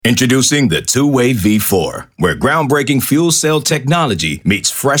Introducing the Two-Way V4, where groundbreaking fuel cell technology meets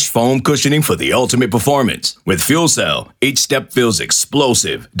fresh foam cushioning for the ultimate performance. With fuel cell, each step feels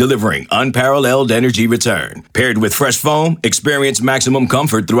explosive, delivering unparalleled energy return. Paired with fresh foam, experience maximum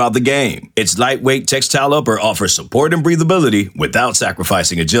comfort throughout the game. Its lightweight textile upper offers support and breathability without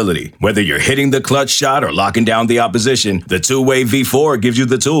sacrificing agility. Whether you're hitting the clutch shot or locking down the opposition, the Two-Way V4 gives you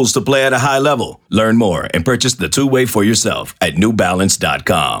the tools to play at a high level. Learn more and purchase the Two-Way for yourself at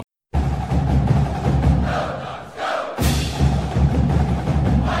newbalance.com.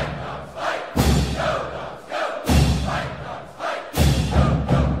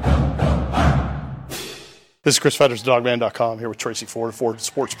 This is Chris Fetters, Dogman.com, here with Tracy Ford, Ford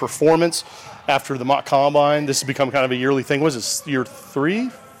Sports Performance. After the mock combine, this has become kind of a yearly thing. Was this year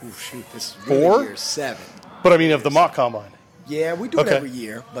 3? Oh, shoot, this is really 4? Year 7. But I mean, of the mock combine. Yeah, we do it every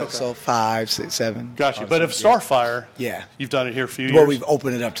year, but so 5, 6, 7. Gotcha. But of Starfire, yeah, you've done it here a few years. Well, we've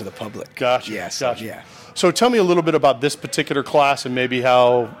opened it up to the public. Gotcha. Yes. Gotcha. Yeah. So tell me a little bit about this particular class and maybe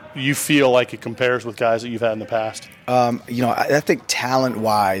how you feel like it compares with guys that you've had in the past. I think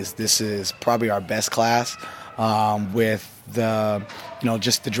talent-wise, this is probably our best class with the,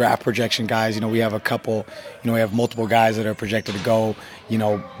 just the draft projection guys. We have a couple, we have multiple guys that are projected to go,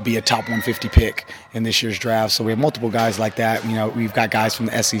 be a top 150 pick in this year's draft. So we have multiple guys like that. We've got guys from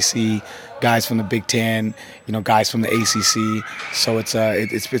the SEC, guys from the Big Ten, guys from the ACC. So it's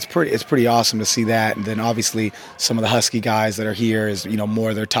pretty awesome to see that. And then obviously some of the Husky guys that are here is, more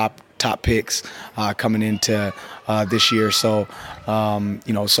of their top picks coming into this year. So,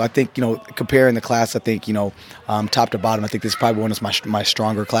 so I think, comparing the class, I think, top to bottom, I think this is probably one of my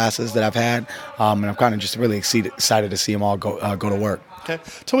stronger classes that I've had. And I'm kind of just really excited to see them all go to work. Okay.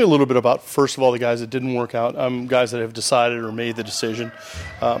 Tell me a little bit about, first of all, the guys that didn't work out, guys that have decided or made the decision.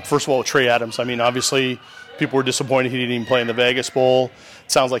 First of all, Trey Adams. I mean, obviously, people were disappointed he didn't even play in the Vegas Bowl.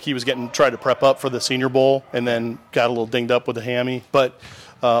 It sounds like he was tried to prep up for the Senior Bowl and then got a little dinged up with a hammy. But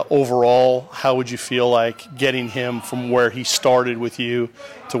overall, how would you feel like getting him from where he started with you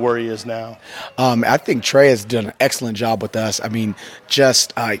to where he is now? I think Trey has done an excellent job with us. I mean,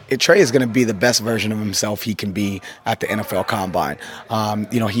 Trey is going to be the best version of himself he can be at the NFL Combine.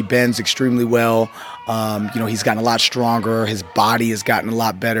 He bends extremely well. He's gotten a lot stronger. His body has gotten a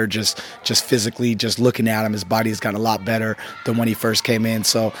lot better. Just physically, just looking at him, his body has gotten a lot better than when he first came in.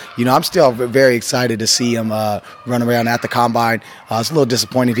 So, I'm still very excited to see him run around at the Combine. I was a little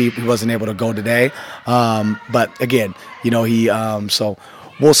disappointed he wasn't able to go today. But again, so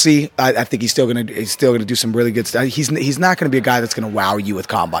we'll see. I think he's still gonna do some really good stuff. He's not gonna be a guy that's gonna wow you with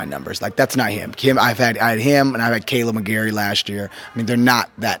combine numbers. Like, that's not him. I had him and I've had Caleb McGarry last year. I mean, he's not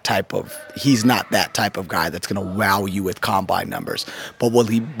that type of guy that's gonna wow you with combine numbers. But what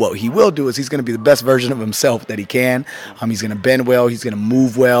he will do is he's gonna be the best version of himself that he can. He's gonna bend well. He's gonna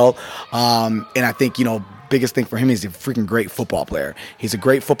move well. And I think biggest thing for him is he's a freaking great football player. He's a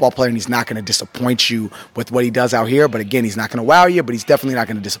great football player, and he's not going to disappoint you with what he does out here. But again, he's not going to wow you, but he's definitely not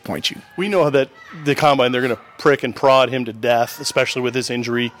going to disappoint you. We know that the Combine, they're going to prick and prod him to death, especially with his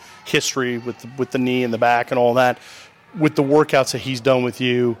injury history with the knee and the back and all that. With the workouts that he's done with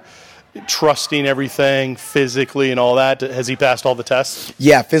you, trusting everything physically and all that, has he passed all the tests?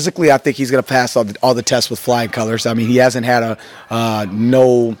 Yeah, physically, I think he's going to pass all the tests with flying colors. I mean, he hasn't had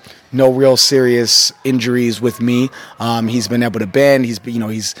no real serious injuries with me. He's been able to bend. I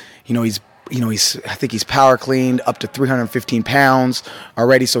think he's power cleaned up to 315 pounds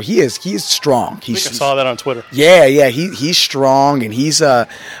already. So he is strong. I think I saw that on Twitter. Yeah. He's strong, and he's so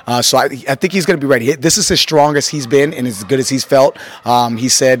I think he's going to be ready. This is his strongest he's been and as good as he's felt. He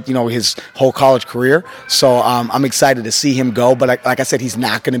said, his whole college career. So I'm excited to see him go. But like I said, he's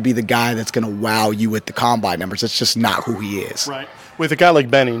not going to be the guy that's going to wow you with the combine numbers. That's just not who he is. Right. With a guy like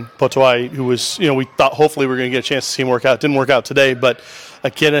Benning Potoai, who was, we thought hopefully we were going to get a chance to see him work out. Didn't work out today, but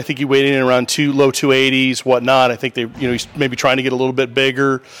again, I think he weighed in around low 280s, whatnot. I think he's maybe trying to get a little bit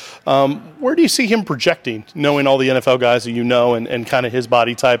bigger. Where do you see him projecting, knowing all the NFL guys that and kind of his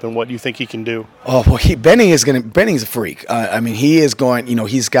body type and what you think he can do? Oh, well, Benning's a freak. I mean, he is going,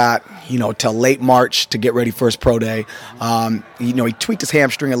 he's got, till late March to get ready for his pro day. He tweaked his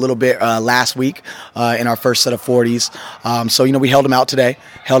hamstring a little bit last week in our first set of 40s. So, we held him out today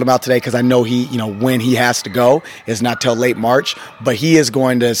because I know when he has to go is not till late March, but he's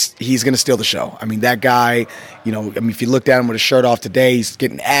going to steal the show. I mean, that guy, if you looked at him with his shirt off today, he's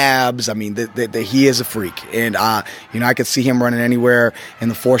getting abs. I mean, he is a freak. And, I could see him running anywhere in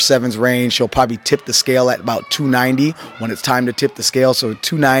the 4.7s range. He'll probably tip the scale at about 290 when it's time to tip the scale. So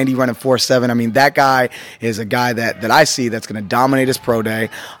 290 running 4.7. I mean, that guy is a guy that I see that's going to dominate his pro day.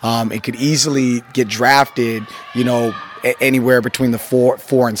 It could easily get drafted, anywhere between the 4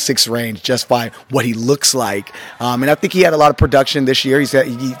 and 6 range just by what he looks like. And I think he had a lot of production this year. He's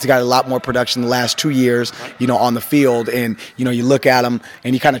got a lot more production the last 2 years, on the field. And, you look at him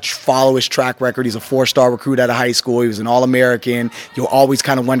and you kind of follow his track record. He's a 4-star recruit out of high school. He was an All-American. You'll always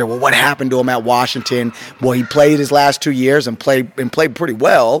kind of wonder, well, what happened to him at Washington? Well, he played his last 2 years and played pretty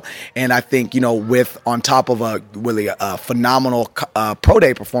well. And I think, with on top of a really phenomenal pro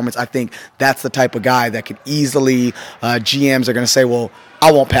day performance, I think that's the type of guy that could easily GMs are going to say, well,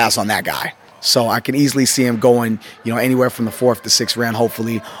 I won't pass on that guy. So I can easily see him going, anywhere from the 4th to 6th round,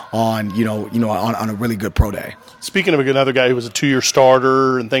 hopefully on a really good pro day. Speaking of another guy who was a 2-year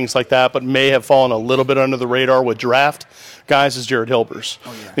starter and things like that, but may have fallen a little bit under the radar with draft guys, is Jared Hilbers.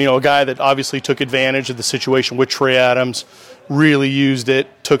 Oh, yeah. A guy that obviously took advantage of the situation with Trey Adams, really used it,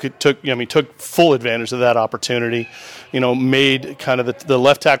 took full advantage of that opportunity. Made kind of the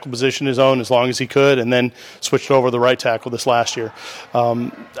left tackle position his own as long as he could, and then switched over to the right tackle this last year.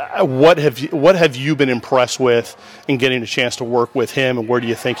 What have you been impressed with in getting a chance to work with him, and where do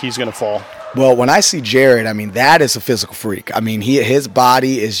you think he's going to fall? Well, when I see Jared, that is a physical freak. His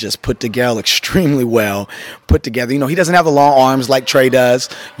body is just put together extremely well, put together. He doesn't have the long arms like Trey does,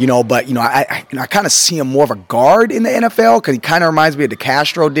 but I kind of see him more of a guard in the NFL because he kind of reminds me of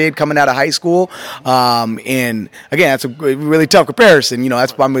DeCastro did coming out of high school. And again, that's a really tough comparison.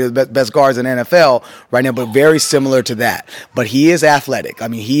 That's probably the best guards in the NFL right now, but very similar to that. But he is athletic.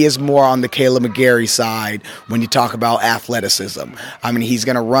 He is more on the Caleb McGarry side when you talk about athleticism. He's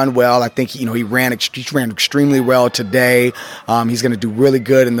going to run well. I think he ran extremely well today. He's going to do really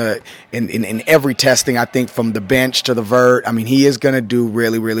good in every testing. I think from the bench to the vert. He is going to do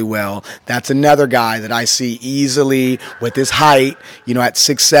really, really well. That's another guy that I see easily with his height. At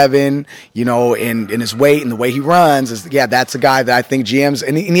 6'7", and his weight and the way he runs that's a guy that I think GMs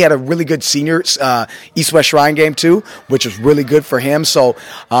and he had a really good senior East-West Shrine game too, which was really good for him. So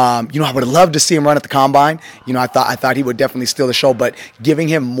I would have loved to see him run at the combine. I thought he would definitely steal the show, but giving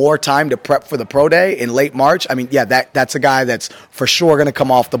him more time to prep for the pro day in late March, that's a guy that's for sure going to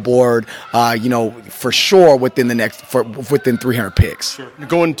come off the board, for sure within 300 picks. Sure.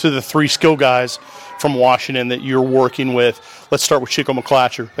 Going to the 3 skill guys from Washington that you're working with, let's start with Chico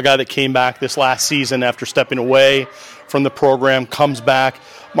McClatcher, a guy that came back this last season after stepping away from the program, comes back.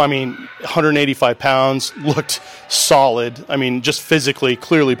 185 pounds, looked solid. Just physically,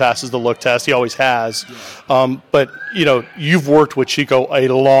 clearly passes the look test. He always has. Yeah. But, you've worked with Chico a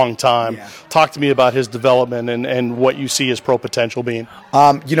long time. Yeah. Talk to me about his development and what you see his pro potential being.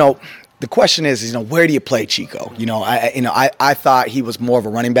 The question is, where do you play Chico? I thought he was more of a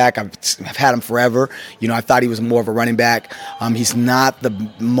running back. I've had him forever. I thought he was more of a running back. He's not the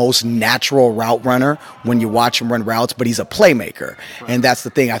most natural route runner when you watch him run routes, but he's a playmaker. Right. And that's the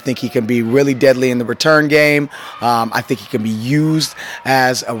thing. I think he can be really deadly in the return game. I think he can be used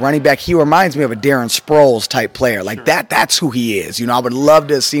as a running back. He reminds me of a Darren Sproles type player. Like sure. That's who he is. I would love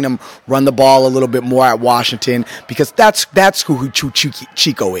to have seen him run the ball a little bit more at Washington because that's who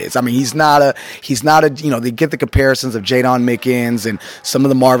Chico is. He's not a, they get the comparisons of Jadon Mickens and some of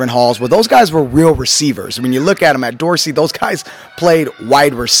the Marvin Halls, where those guys were real receivers. You look at them at Dorsey, those guys played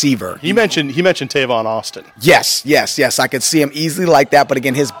wide receiver. He mentioned Tavon Austin. Yes. I could see him easily like that, but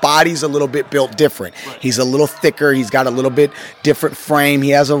again, his body's a little bit built different. Right. He's a little thicker. He's got a little bit different frame. He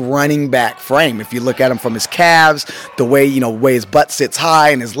has a running back frame. If you look at him from his calves, the way his butt sits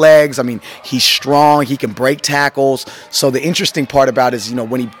high and his legs, he's strong. He can break tackles. So the interesting part about it is,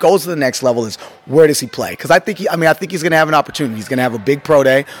 when he goes to the next level is where does he play? Because I think he's going to have an opportunity. He's going to have a big pro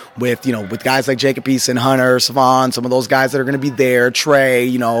day with guys like Jacob Eason, Hunter, Savon, some of those guys that are going to be there, Trey,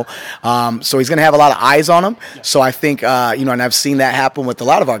 so he's going to have a lot of eyes on him. Yeah. So I think, and I've seen that happen with a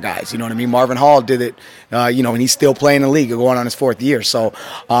lot of our guys, Marvin Hall did it, and he's still playing in the league, going on his 4th year. So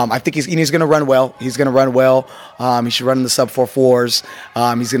I think he's going to run well. He's going to run well. He should run in the sub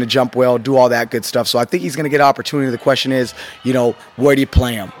 4.4s. He's going to jump well, do all that good stuff. So I think he's going to get an opportunity. The question is, where do you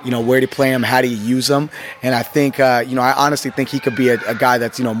play him? Where do you play him? How do you use him? And I think, I honestly think he could be a guy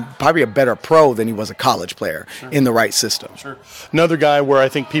that's, probably a better pro than he was a college player sure. in the right system. Sure. Another guy where I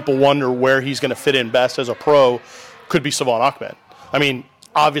think people wonder where he's going to fit in best as a pro could be Savon Ahmed.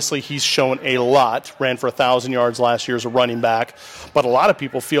 Obviously, he's shown a lot, ran for 1,000 yards last year as a running back, but a lot of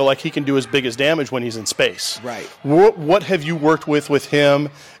people feel like he can do his biggest damage when he's in space. Right. What have you worked with him?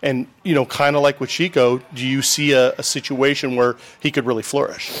 And, kind of like with Chico, do you see a situation where he could really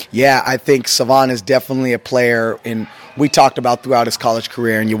flourish? Yeah, I think Savon is definitely a player in we talked about throughout his college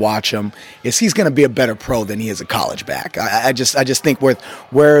career, and you watch him, is he's going to be a better pro than he is a college back. I just think where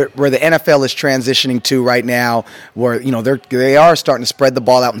the NFL is transitioning to right now, where they are starting to spread the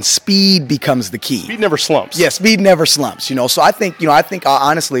ball out, and speed becomes the key. Speed never slumps. Yeah, speed never slumps. So I think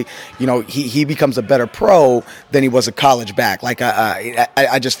honestly, he becomes a better pro than he was a college back. Like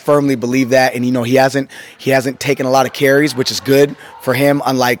I just firmly believe that, and he hasn't taken a lot of carries, which is good for him.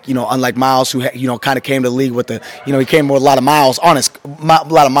 Unlike Miles, who kind of came to the league with he came with a lot of miles on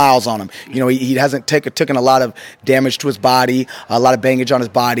him. He hasn't taken a lot of damage to his body, a lot of bangage on his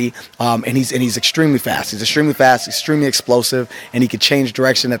body, and he's extremely fast. He's extremely fast, extremely explosive, and he could change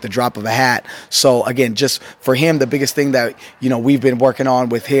direction at the drop of a hat. So again, just for him, the biggest thing that we've been working on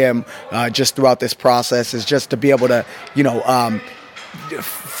with him just throughout this process is just to be able to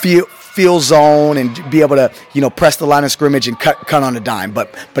feel zone and be able to press the line of scrimmage and cut on a dime,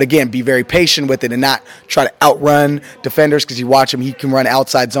 but again, be very patient with it and not try to outrun defenders, because you watch him, he can run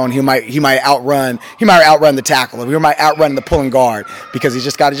outside zone, he might outrun the tackle, or he might outrun the pulling guard, because he's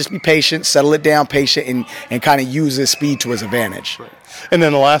just got to be patient, settle it down, patient, and kind of use his speed to his advantage. Right. And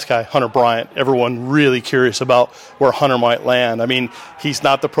then the last guy, Hunter Bryant, everyone really curious about where Hunter might land. I mean, he's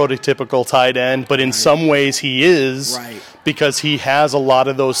not the prototypical tight end, but in some ways he is, because he has a lot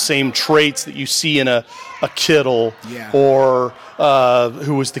of those same traits that you see in a Kittle, or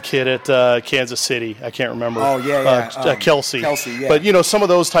who was the kid at Kansas City? I can't remember. Oh, Kelsey. Kelsey, yeah. But, some of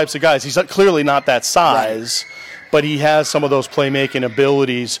those types of guys, he's clearly not that size, but he has some of those playmaking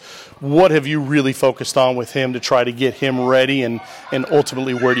abilities. What have you really focused on with him to try to get him ready, and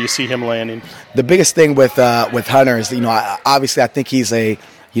ultimately where do you see him landing? The biggest thing with Hunter is, obviously I think he's a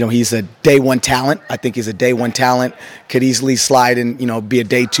day one talent. I think he's a day one talent. Could easily slide and, be a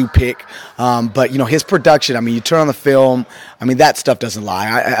day two pick. But, his production, you turn on the film, that stuff doesn't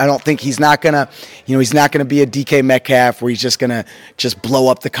lie. I don't think he's not going to be a DK Metcalf where he's just going to blow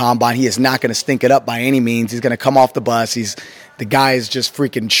up the combine. He is not going to stink it up by any means. He's going to come off the bus. The guy is just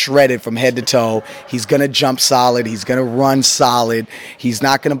freaking shredded from head to toe. He's gonna jump solid. He's gonna run solid. He's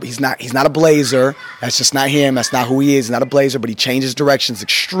not a blazer. That's just not him. That's not who he is. He's not a blazer, but he changes directions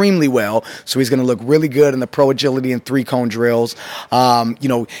extremely well. So he's gonna look really good in the pro agility and 3-cone drills.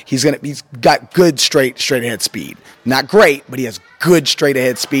 He's got good straight ahead speed. Not great, but he has good straight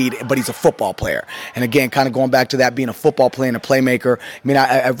ahead speed, but he's a football player. And again, kind of going back to that, being a football player and a playmaker.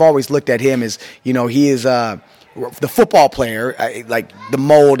 I've always looked at him as, he is the football player, like the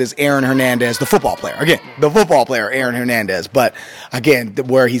mold is Aaron Hernandez, the football player. Again, the football player, Aaron Hernandez. But again,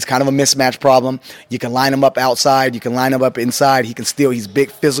 where he's kind of a mismatch problem. You can line him up outside. You can line him up inside. He's big,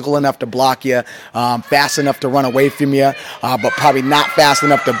 physical enough to block you, fast enough to run away from you, but probably not fast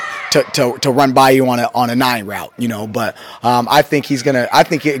enough to run by you on a 9 route. But I think he's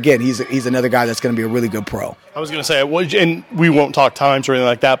another guy that's gonna be a really good pro. I was gonna say, and we won't talk times or anything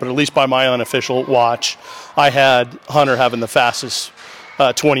like that, but at least by my unofficial watch, I had Hunter having the fastest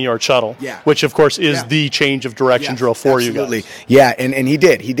 20-yard shuttle, which of course is the change of direction drill for you guys. Yeah, and he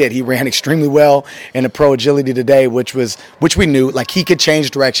did. He ran extremely well in the pro agility today, which we knew, like, he could change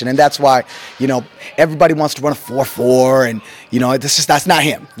direction, and that's why everybody wants to run a 4.4, and that's not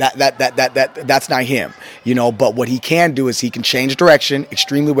him. That's not him. But what he can do is he can change direction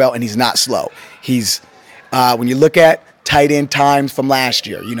extremely well, and he's not slow. He's when you look at tight end times from last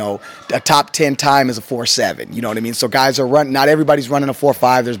year, a top 10 time is a 4.7. You know what I mean? So guys are not everybody's running a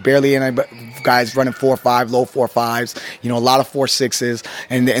 4.5. There's barely any guys running 4.5, low 4.5s. A lot of 4.6s,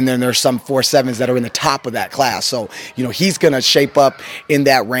 and then there's some 4.7s that are in the top of that class. So he's gonna shape up in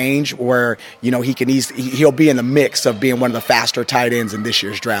that range where he'll be in the mix of being one of the faster tight ends in this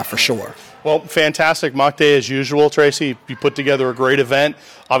year's draft for sure. Well, fantastic mock day as usual, Tracy. You put together a great event.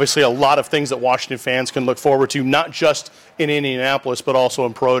 Obviously, a lot of things that Washington fans can look forward to, not just in Indianapolis, but also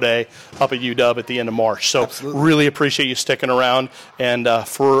in Pro Day up at UW at the end of March. So really appreciate you sticking around. And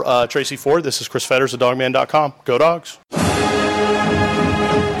for Tracy Ford, this is Chris Fetters of Dogman.com. Go Dogs.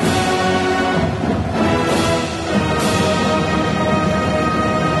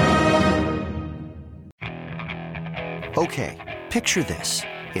 Okay, picture this.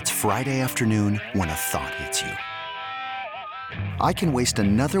 It's Friday afternoon when a thought hits you. I can waste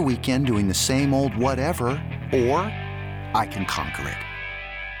another weekend doing the same old whatever, or I can conquer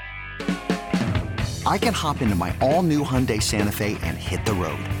it. I can hop into my all-new Hyundai Santa Fe and hit the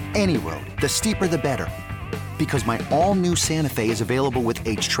road. Any road. The steeper, the better. Because my all-new Santa Fe is available with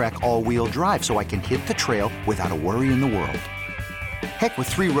H-Track all-wheel drive, so I can hit the trail without a worry in the world. Heck, with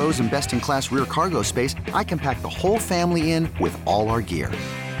 3 rows and best-in-class rear cargo space, I can pack the whole family in with all our gear.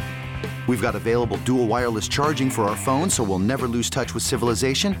 We've got available dual wireless charging for our phones, so we'll never lose touch with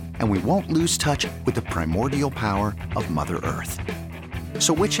civilization, and we won't lose touch with the primordial power of Mother Earth.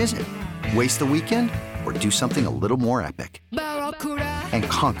 So which is it? Waste the weekend or do something a little more epic? And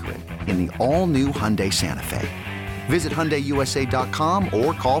conquer it in the all-new Hyundai Santa Fe. Visit HyundaiUSA.com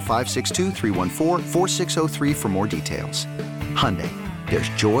or call 562-314-4603 for more details. Hyundai, there's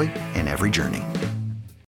joy in every journey.